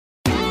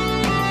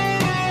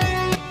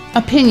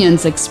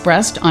Opinions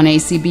expressed on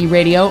ACB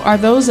Radio are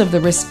those of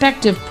the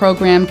respective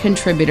program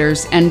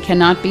contributors and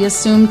cannot be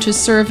assumed to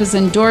serve as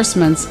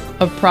endorsements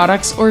of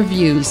products or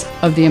views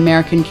of the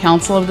American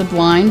Council of the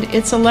Blind,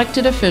 its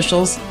elected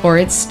officials, or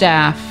its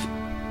staff.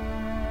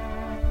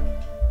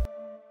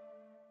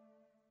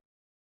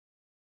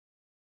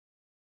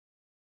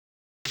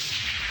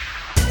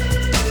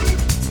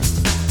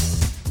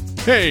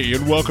 Hey,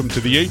 and welcome to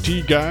the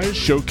AT Guys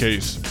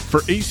Showcase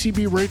for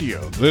ACB Radio.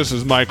 This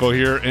is Michael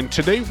here, and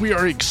today we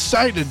are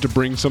excited to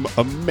bring some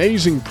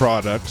amazing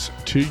products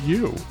to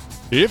you.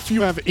 If you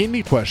have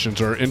any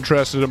questions or are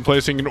interested in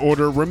placing an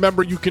order,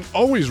 remember you can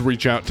always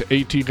reach out to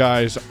AT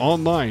Guys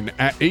online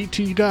at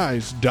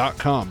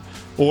atguys.com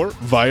or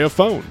via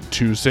phone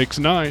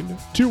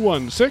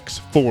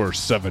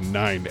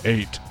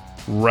 269-216-4798.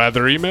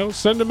 Rather email,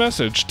 send a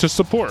message to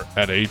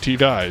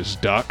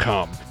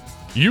support@atguys.com.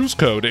 Use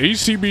code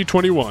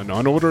ACB21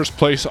 on orders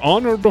placed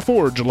on or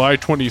before July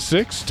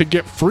 26 to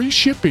get free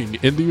shipping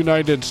in the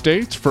United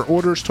States for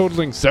orders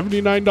totaling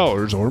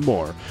 $79 or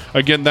more.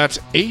 Again, that's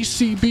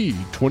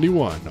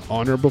ACB21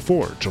 on or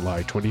before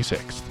July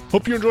 26th.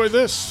 Hope you enjoy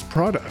this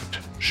product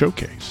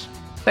showcase.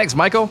 Thanks,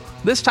 Michael.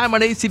 This time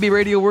on ACB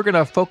Radio, we're going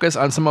to focus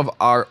on some of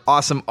our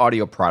awesome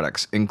audio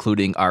products,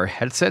 including our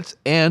headsets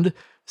and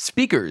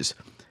speakers.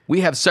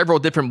 We have several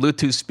different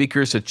Bluetooth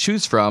speakers to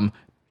choose from.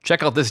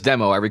 Check out this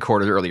demo I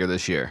recorded earlier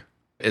this year.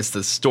 It's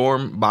the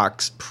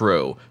Stormbox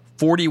Pro.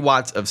 40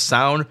 watts of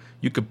sound.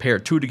 You could pair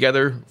two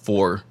together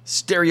for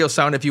stereo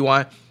sound if you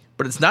want,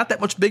 but it's not that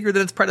much bigger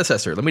than its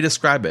predecessor. Let me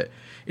describe it.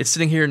 It's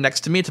sitting here next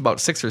to me. It's about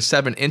 6 or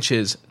 7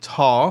 inches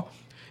tall,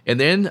 and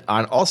then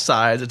on all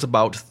sides, it's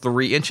about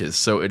 3 inches.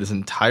 So it is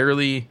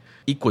entirely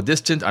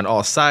equidistant on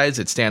all sides.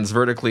 It stands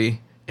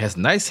vertically. It has a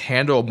nice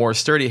handle, more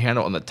sturdy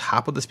handle on the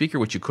top of the speaker,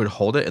 which you could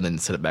hold it and then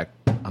set it back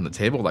on the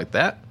table like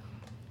that.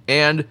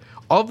 And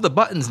all of the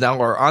buttons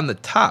now are on the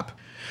top.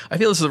 I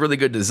feel this is a really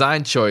good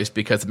design choice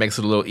because it makes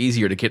it a little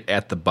easier to get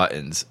at the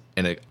buttons,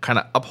 and it kind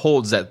of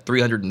upholds that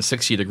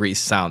 360-degree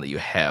sound that you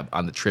have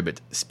on the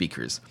Tribit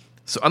speakers.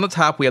 So on the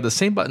top, we have the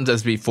same buttons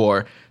as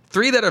before,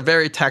 3 that are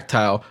very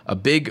tactile, a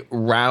big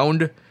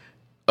round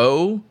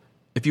O,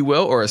 if you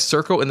will, or a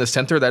circle in the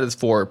center, that is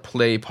for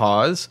play,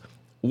 pause.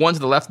 One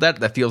to the left of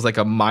that feels like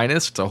a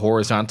minus, it's a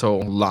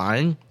horizontal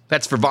line.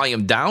 That's for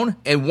volume down,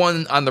 and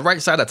one on the right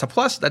side, that's a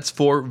plus, that's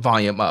for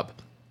volume up.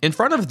 In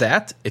front of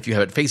that, if you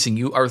have it facing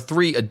you, are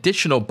 3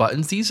 additional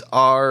buttons. These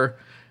are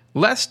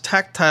less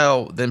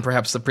tactile than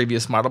perhaps the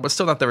previous model, but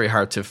still not very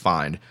hard to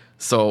find.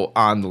 So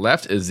on the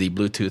left is the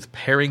Bluetooth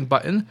pairing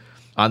button.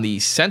 On the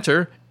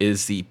center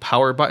is the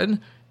power button.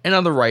 And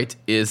on the right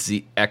is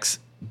the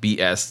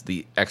XBS,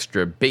 the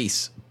extra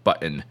bass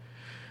button.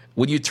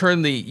 When you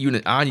turn the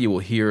unit on, you will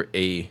hear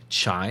a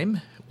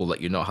chime. We'll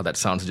let you know how that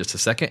sounds in just a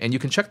second. And you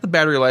can check the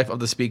battery life of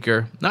the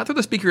speaker, not through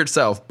the speaker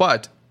itself,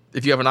 but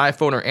if you have an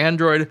iPhone or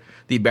Android,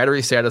 the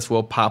battery status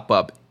will pop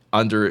up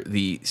under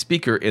the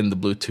speaker in the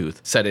Bluetooth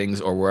settings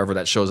or wherever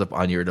that shows up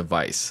on your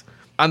device.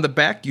 On the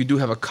back, you do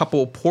have a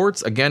couple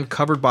ports, again,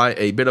 covered by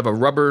a bit of a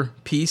rubber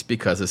piece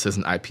because this is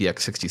an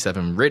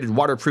IPX67 rated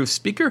waterproof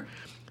speaker.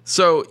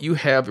 So you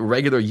have a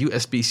regular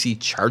USB-C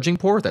charging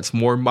port. That's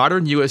more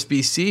modern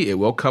USB-C. It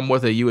will come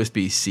with a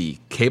USB-C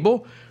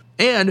cable.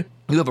 And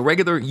you have a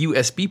regular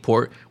USB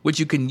port, which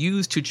you can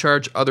use to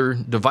charge other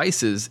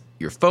devices,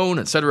 your phone,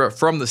 etc.,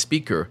 from the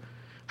speaker.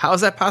 How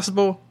is that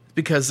possible?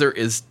 Because there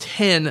is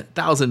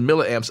 10,000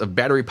 milliamps of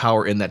battery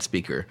power in that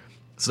speaker.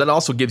 So that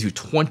also gives you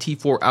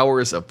 24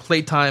 hours of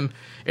playtime,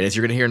 and as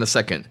you're going to hear in a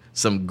second,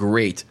 some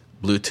great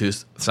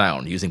Bluetooth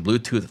sound using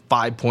Bluetooth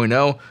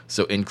 5.0,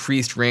 so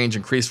increased range,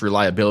 increased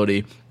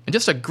reliability, and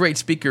just a great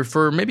speaker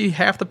for maybe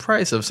half the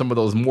price of some of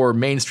those more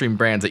mainstream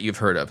brands that you've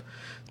heard of.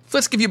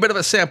 Let's give you a bit of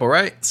a sample,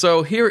 right?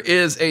 So here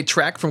is a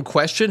track from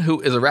Question,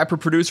 who is a rapper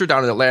producer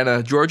down in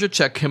Atlanta, Georgia.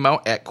 Check him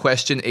out at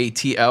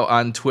QuestionATL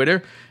on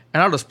Twitter.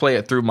 And I'll just play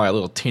it through my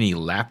little teeny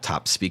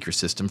laptop speaker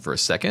system for a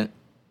second.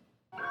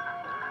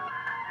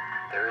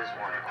 There is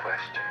one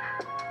question.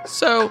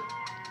 So,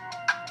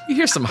 you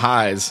hear some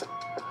highs.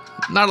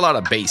 Not a lot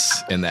of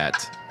bass in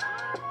that.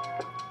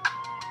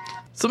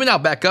 So let me now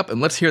back up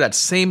and let's hear that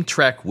same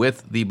track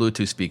with the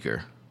Bluetooth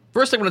speaker.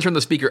 First, I'm going to turn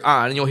the speaker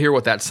on and you'll hear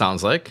what that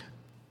sounds like.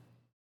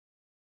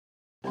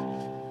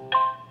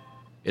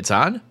 It's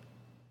on,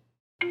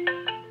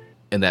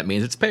 and that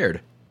means it's paired.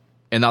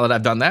 And now that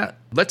I've done that,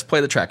 let's play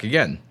the track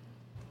again.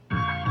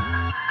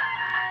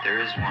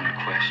 There is one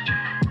question.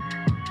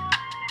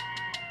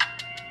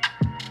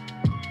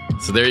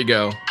 So there you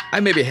go. I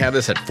maybe have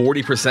this at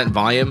 40%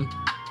 volume.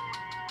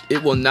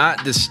 It will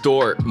not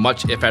distort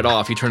much, if at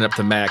all, if you turn it up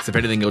to max. If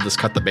anything, you'll just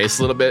cut the bass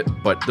a little bit,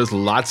 but there's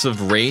lots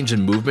of range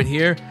and movement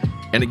here.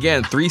 And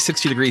again,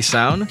 360-degree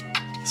sound,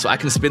 so I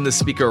can spin this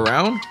speaker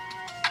around,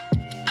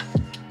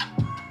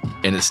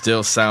 and it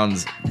still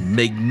sounds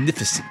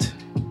magnificent.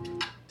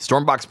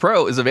 Stormbox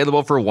Pro is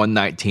available for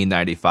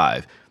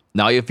 $119.95.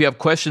 Now, if you have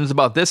questions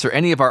about this or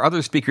any of our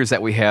other speakers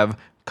that we have,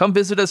 come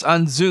visit us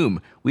on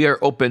Zoom. We are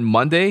open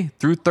Monday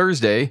through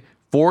Thursday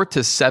 4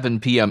 to 7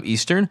 p.m.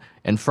 Eastern,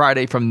 and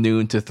Friday from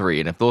noon to 3.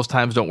 And if those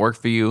times don't work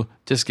for you,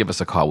 just give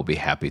us a call. We'll be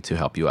happy to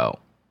help you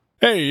out.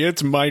 Hey,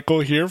 it's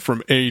Michael here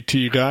from AT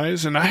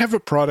Guys, and I have a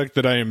product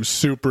that I am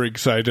super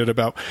excited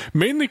about,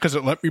 mainly because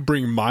it let me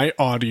bring my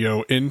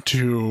audio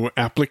into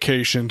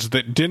applications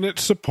that didn't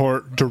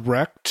support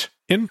direct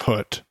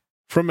input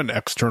from an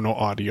external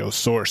audio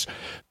source.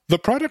 The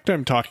product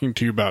I'm talking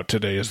to you about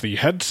today is the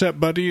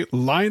Headset Buddy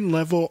Line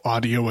Level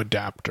Audio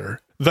Adapter.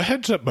 The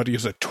Headset Buddy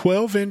is a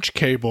 12-inch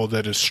cable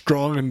that is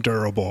strong and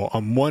durable.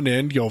 On one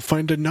end, you'll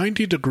find a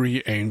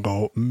 90-degree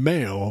angle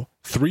male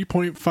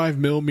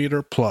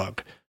 3.5mm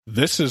plug.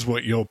 This is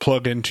what you'll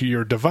plug into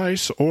your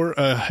device or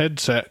a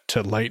headset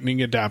to Lightning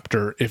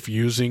adapter if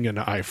using an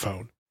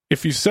iPhone.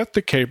 If you set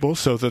the cable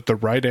so that the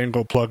right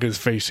angle plug is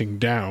facing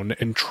down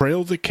and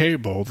trail the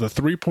cable, the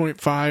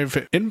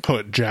 3.5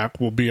 input jack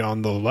will be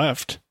on the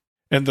left,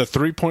 and the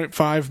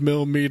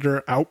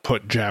 3.5mm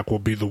output jack will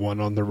be the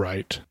one on the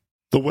right.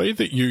 The way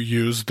that you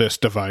use this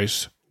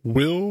device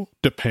will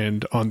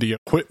depend on the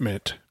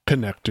equipment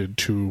connected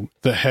to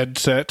the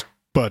Headset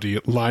Buddy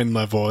line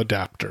level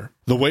adapter.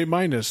 The way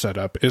mine is set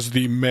up is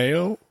the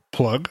male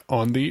plug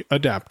on the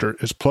adapter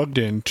is plugged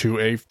into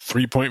a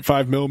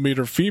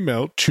 3.5mm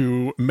female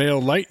to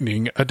male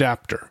Lightning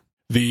adapter.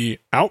 The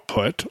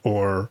output,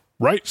 or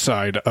right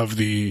side of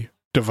the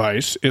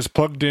device, is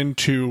plugged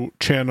into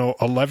channel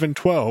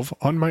 1112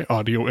 on my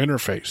audio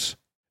interface.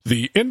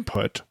 The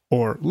input,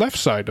 or left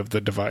side of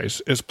the device,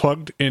 is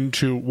plugged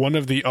into one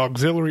of the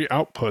auxiliary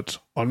outputs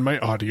on my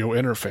audio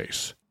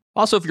interface.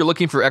 Also, if you're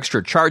looking for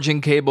extra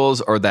charging cables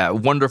or that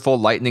wonderful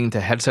Lightning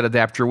to headset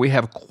adapter, we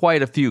have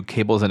quite a few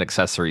cables and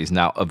accessories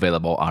now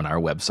available on our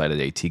website at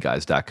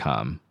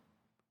atguys.com.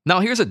 Now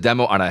here's a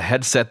demo on a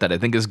headset that I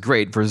think is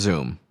great for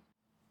Zoom.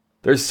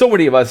 There's so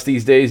many of us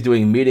these days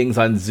doing meetings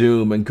on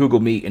Zoom and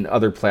Google Meet and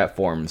other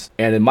platforms.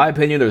 And in my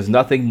opinion, there's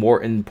nothing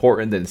more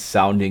important than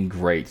sounding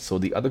great. So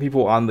the other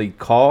people on the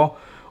call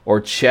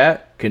or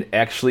chat can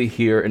actually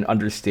hear and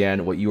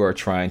understand what you are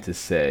trying to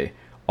say.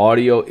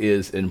 Audio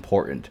is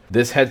important.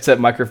 This headset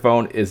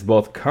microphone is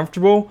both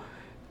comfortable,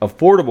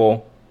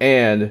 affordable,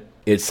 and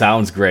it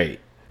sounds great.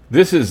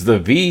 This is the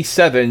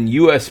V7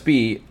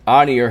 USB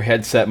on-ear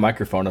headset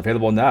microphone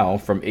available now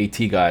from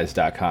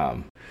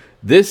atguys.com.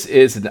 This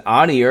is an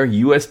on-ear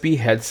USB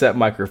headset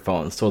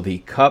microphone, so the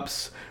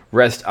cups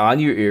rest on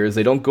your ears.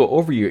 They don't go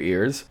over your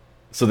ears,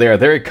 so they are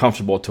very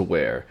comfortable to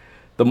wear.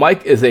 The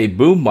mic is a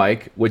boom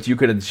mic, which you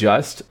can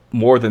adjust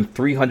more than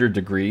 300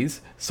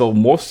 degrees. So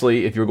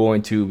mostly if you're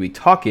going to be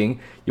talking,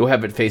 you'll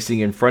have it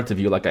facing in front of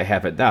you like I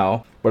have it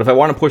now. But if I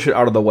want to push it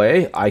out of the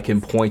way, I can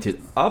point it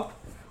up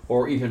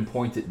or even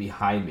point it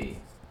behind me.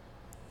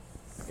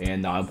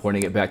 And now I'm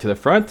pointing it back to the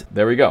front.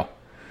 There we go.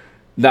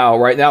 Now,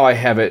 right now I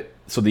have it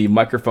so the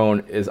microphone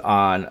is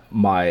on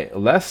my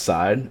left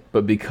side,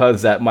 but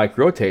because that mic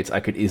rotates, I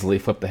could easily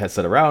flip the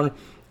headset around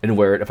and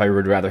wear it if I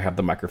would rather have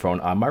the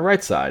microphone on my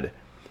right side.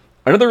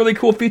 Another really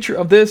cool feature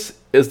of this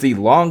is the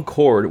long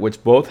cord,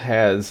 which both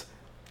has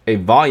a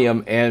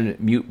volume and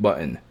mute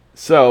button.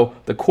 So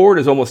the cord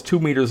is almost 2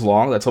 meters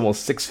long. That's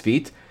almost 6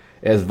 feet.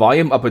 It has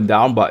volume up and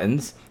down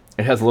buttons.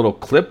 It has a little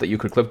clip that you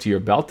could clip to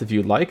your belt if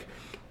you'd like.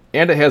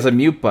 And it has a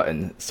mute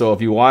button. So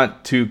if you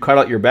want to cut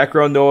out your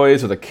background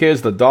noise or the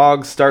kids, the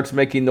dog starts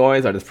making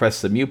noise, I just press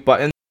the mute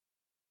button.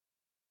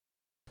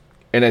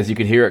 And as you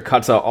can hear, it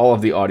cuts out all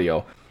of the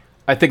audio.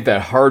 I think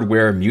that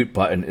hardware mute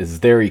button is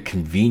very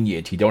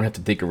convenient. You don't have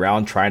to dig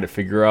around trying to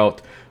figure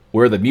out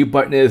where the mute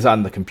button is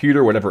on the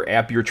computer, whatever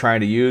app you're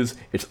trying to use.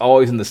 It's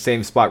always in the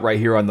same spot right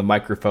here on the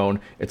microphone.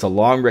 It's a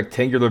long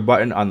rectangular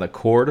button on the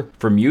cord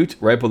for mute.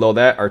 Right below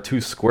that are 2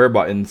 square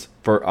buttons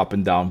for up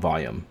and down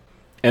volume.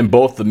 And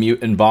both the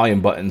mute and volume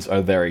buttons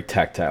are very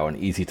tactile and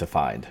easy to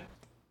find.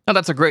 Now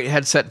that's a great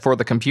headset for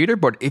the computer,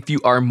 but if you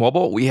are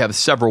mobile, we have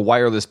several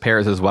wireless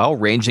pairs as well,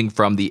 ranging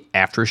from the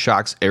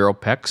Aftershokz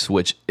Aeropex,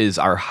 which is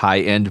our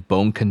high-end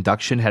bone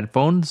conduction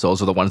headphones.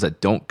 Those are the ones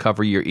that don't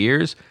cover your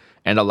ears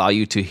and allow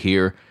you to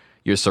hear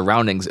your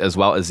surroundings as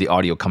well as the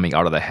audio coming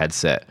out of the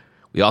headset.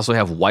 We also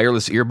have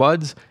wireless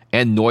earbuds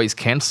and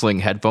noise-canceling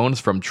headphones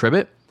from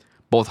Tribit,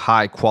 both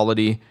high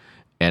quality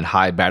and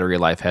high battery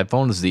life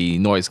headphones. The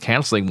noise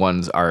canceling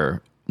ones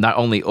are not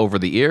only over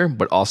the ear,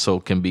 but also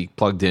can be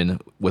plugged in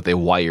with a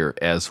wire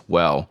as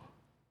well.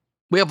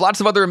 We have lots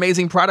of other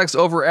amazing products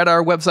over at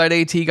our website,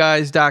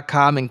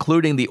 atguys.com,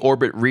 including the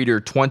Orbit Reader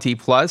 20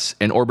 Plus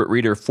and Orbit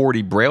Reader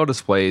 40 Braille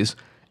displays,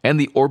 and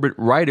the Orbit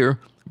Writer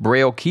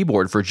Braille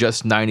keyboard for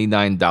just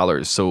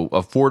 $99. So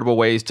affordable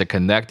ways to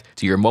connect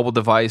to your mobile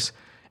device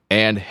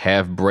and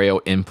have Braille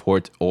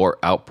input or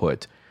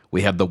output.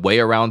 We have the way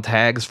around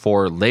tags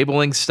for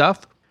labeling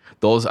stuff.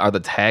 Those are the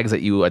tags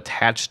that you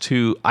attach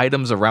to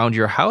items around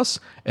your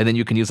house, and then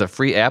you can use a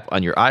free app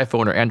on your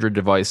iPhone or Android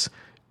device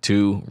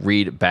to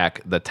read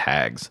back the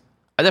tags.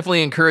 I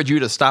definitely encourage you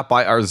to stop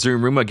by our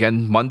Zoom room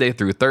again Monday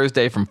through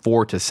Thursday from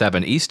 4 to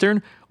 7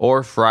 Eastern,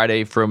 or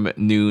Friday from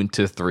noon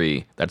to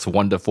 3. That's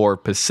 1 to 4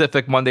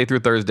 Pacific, Monday through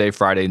Thursday,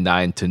 Friday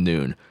 9 to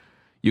noon.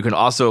 You can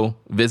also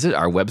visit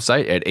our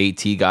website at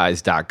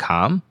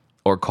atguys.com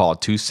or call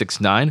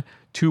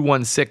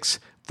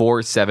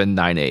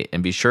 216-4798.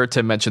 And be sure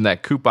to mention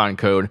that coupon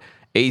code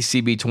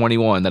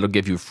ACB21. That'll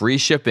give you free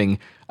shipping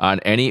on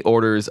any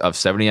orders of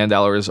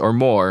 $79 or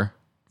more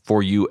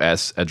for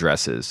U.S.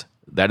 addresses.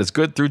 That is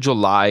good through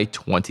July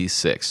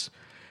 26th.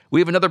 We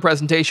have another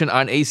presentation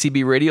on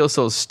ACB Radio,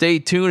 so stay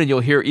tuned and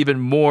you'll hear even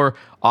more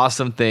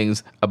awesome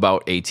things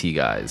about AT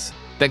Guys.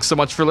 Thanks so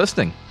much for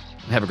listening.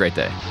 Have a great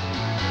day.